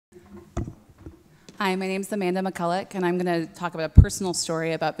Hi, my name is Amanda Makulec, and I'm going to talk about a personal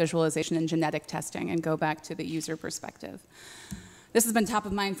story about visualization and genetic testing and go back to the user perspective. This has been top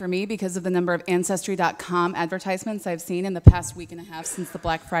of mind for me because of the number of Ancestry.com advertisements I've seen in the past week and a half since the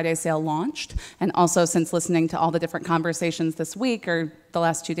Black Friday sale launched, and also since listening to all the different conversations this week, or the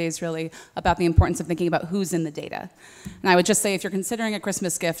last 2 days really, about the importance of thinking about who's in the data. And I would just say, if you're considering a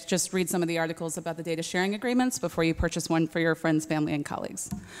Christmas gift, just read some of the articles about the data sharing agreements before you purchase one for your friends, family, and colleagues.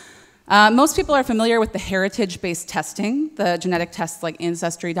 Most people are familiar with the heritage-based testing, the genetic tests like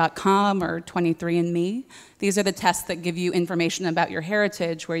Ancestry.com or 23andMe. These are the tests that give you information about your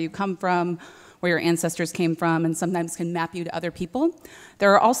heritage, where you come from, where your ancestors came from, and sometimes can map you to other people.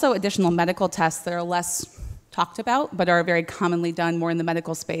 There are also additional medical tests that are less talked about, but are very commonly done more in the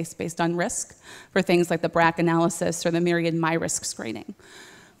medical space based on risk, for things like the BRCA analysis or the Myriad MyRisk screening.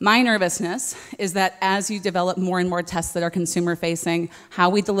 My nervousness is that as you develop more and more tests that are consumer-facing, how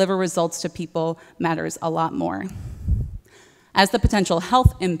we deliver results to people matters a lot more. As the potential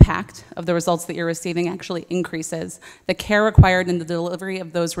health impact of the results that you're receiving actually increases, the care required in the delivery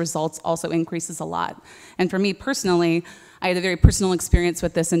of those results also increases a lot. And for me personally, I had a very personal experience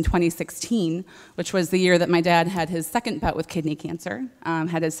with this in 2016, which was the year that my dad had his second bout with kidney cancer,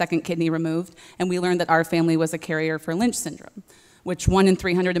 had his second kidney removed, and we learned that our family was a carrier for Lynch syndrome, which 1 in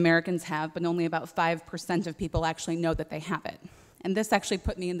 300 Americans have, but only about 5% of people actually know that they have it. And this actually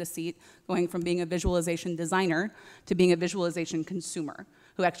put me in the seat, going from being a visualization designer to being a visualization consumer,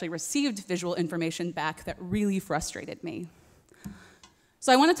 who actually received visual information back that really frustrated me.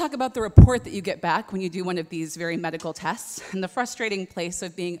 So I want to talk about the report that you get back when you do one of these very medical tests, and the frustrating place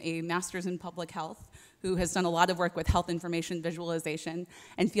of being a master's in public health, who has done a lot of work with health information visualization,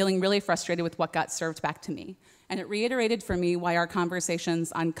 and feeling really frustrated with what got served back to me. And it reiterated for me why our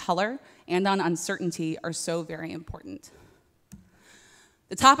conversations on color and on uncertainty are so very important.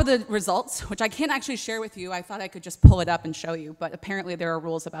 The top of the results, which I can't actually share with you, I thought I could just pull it up and show you, but apparently there are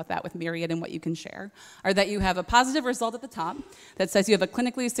rules about that with Myriad and what you can share, are that you have a positive result at the top that says you have a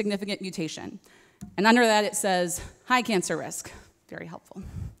clinically significant mutation. And under that it says high cancer risk. Very helpful.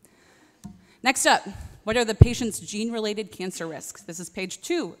 Next up, what are the patient's gene-related cancer risks? This is page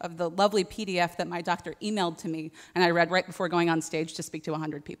 2 of the lovely PDF that my doctor emailed to me, and I read right before going on stage to speak to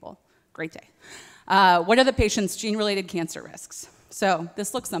 100 people. Great day. What are the patient's gene-related cancer risks? So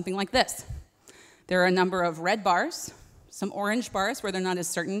this looks something like this. There are a number of red bars, some orange bars where they're not as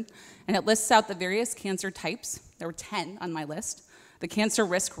certain, and it lists out the various cancer types. There were 10 on my list. The cancer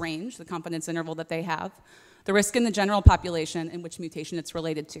risk range, the confidence interval that they have, the risk in the general population, and which mutation it's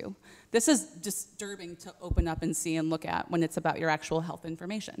related to. This is disturbing to open up and see and look at when it's about your actual health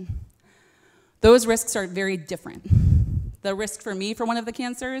information. Those risks are very different. The risk for me for one of the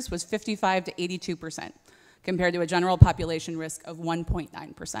cancers was 55 to 82%, compared to a general population risk of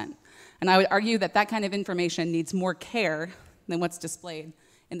 1.9%. And I would argue that that kind of information needs more care than what's displayed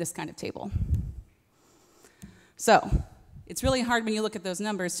in this kind of table. So it's really hard when you look at those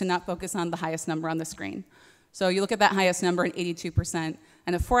numbers to not focus on the highest number on the screen. So you look at that highest number at 82%,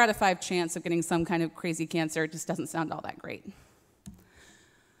 and a 4 out of 5 chance of getting some kind of crazy cancer just doesn't sound all that great.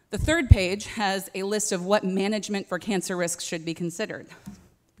 The third page has a list of what management for cancer risks should be considered.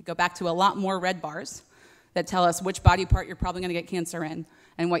 We go back to a lot more red bars that tell us which body part you're probably going to get cancer in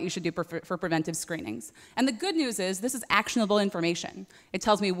and what you should do for preventive screenings. And the good news is this is actionable information. It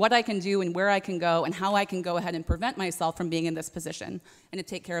tells me what I can do and where I can go and how I can go ahead and prevent myself from being in this position and to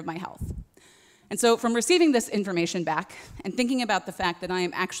take care of my health. And so from receiving this information back and thinking about the fact that I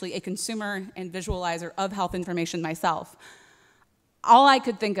am actually a consumer and visualizer of health information myself, all I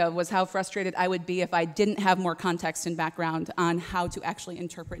could think of was how frustrated I would be if I didn't have more context and background on how to actually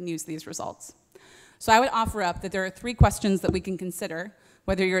interpret and use these results. So I would offer up that there are 3 questions that we can consider,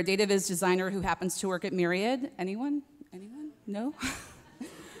 whether you're a data viz designer who happens to work at Myriad. Anyone? Anyone? No?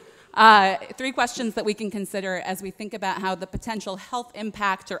 3 questions that we can consider as we think about how the potential health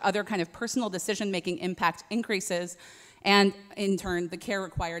impact or other kind of personal decision-making impact increases, and in turn, the care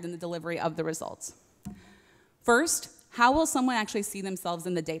required in the delivery of the results. First, how will someone actually see themselves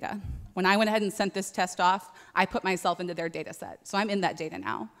in the data? When I went ahead and sent this test off, I put myself into their data set, so I'm in that data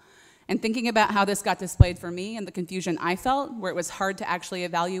now. And thinking about how this got displayed for me and the confusion I felt, where it was hard to actually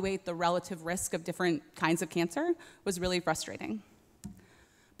evaluate the relative risk of different kinds of cancer, was really frustrating.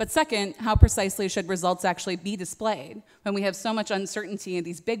 But second, how precisely should results actually be displayed when we have so much uncertainty in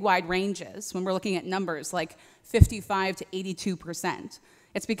these big wide ranges, when we're looking at numbers like 55 to 82%?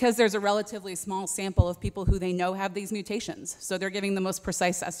 It's because there's a relatively small sample of people who they know have these mutations, so they're giving the most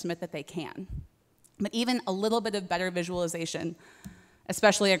precise estimate that they can. But even a little bit of better visualization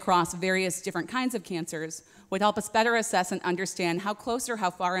especially across various different kinds of cancers, would help us better assess and understand how close or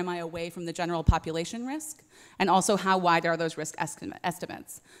how far am I away from the general population risk, and also how wide are those risk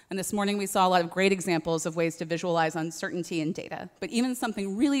estimates. And this morning we saw a lot of great examples of ways to visualize uncertainty in data, but even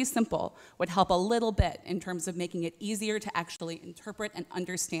something really simple would help a little bit in terms of making it easier to actually interpret and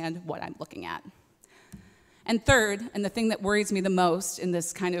understand what I'm looking at. And third, and the thing that worries me the most in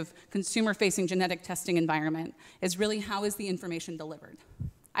this kind of consumer-facing genetic testing environment, is really how is the information delivered?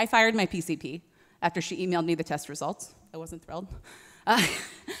 I fired my PCP after she emailed me the test results. I wasn't thrilled.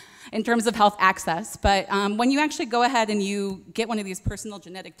 In terms of health access, but when you actually go ahead and you get one of these personal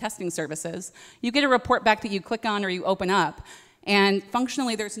genetic testing services, you get a report back that you click on or you open up, and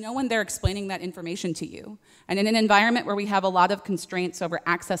functionally there's no one there explaining that information to you. And in an environment where we have a lot of constraints over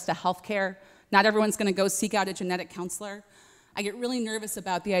access to healthcare, not everyone's going to go seek out a genetic counselor. I get really nervous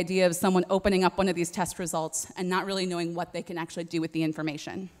about the idea of someone opening up one of these test results and not really knowing what they can actually do with the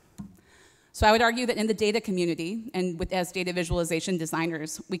information. So I would argue that in the data community, and as data visualization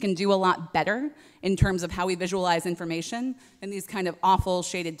designers, we can do a lot better in terms of how we visualize information in these kind of awful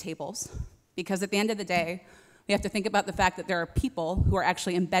shaded tables. Because at the end of the day, we have to think about the fact that there are people who are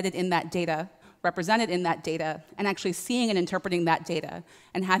actually embedded in that data, represented in that data, and actually seeing and interpreting that data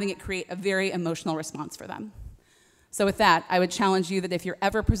and having it create a very emotional response for them. So with that, I would challenge you that if you're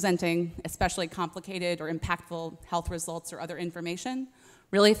ever presenting especially complicated or impactful health results or other information,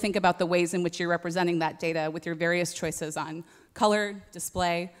 really think about the ways in which you're representing that data with your various choices on color,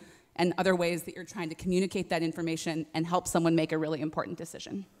 display, and other ways that you're trying to communicate that information and help someone make a really important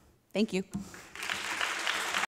decision. Thank you.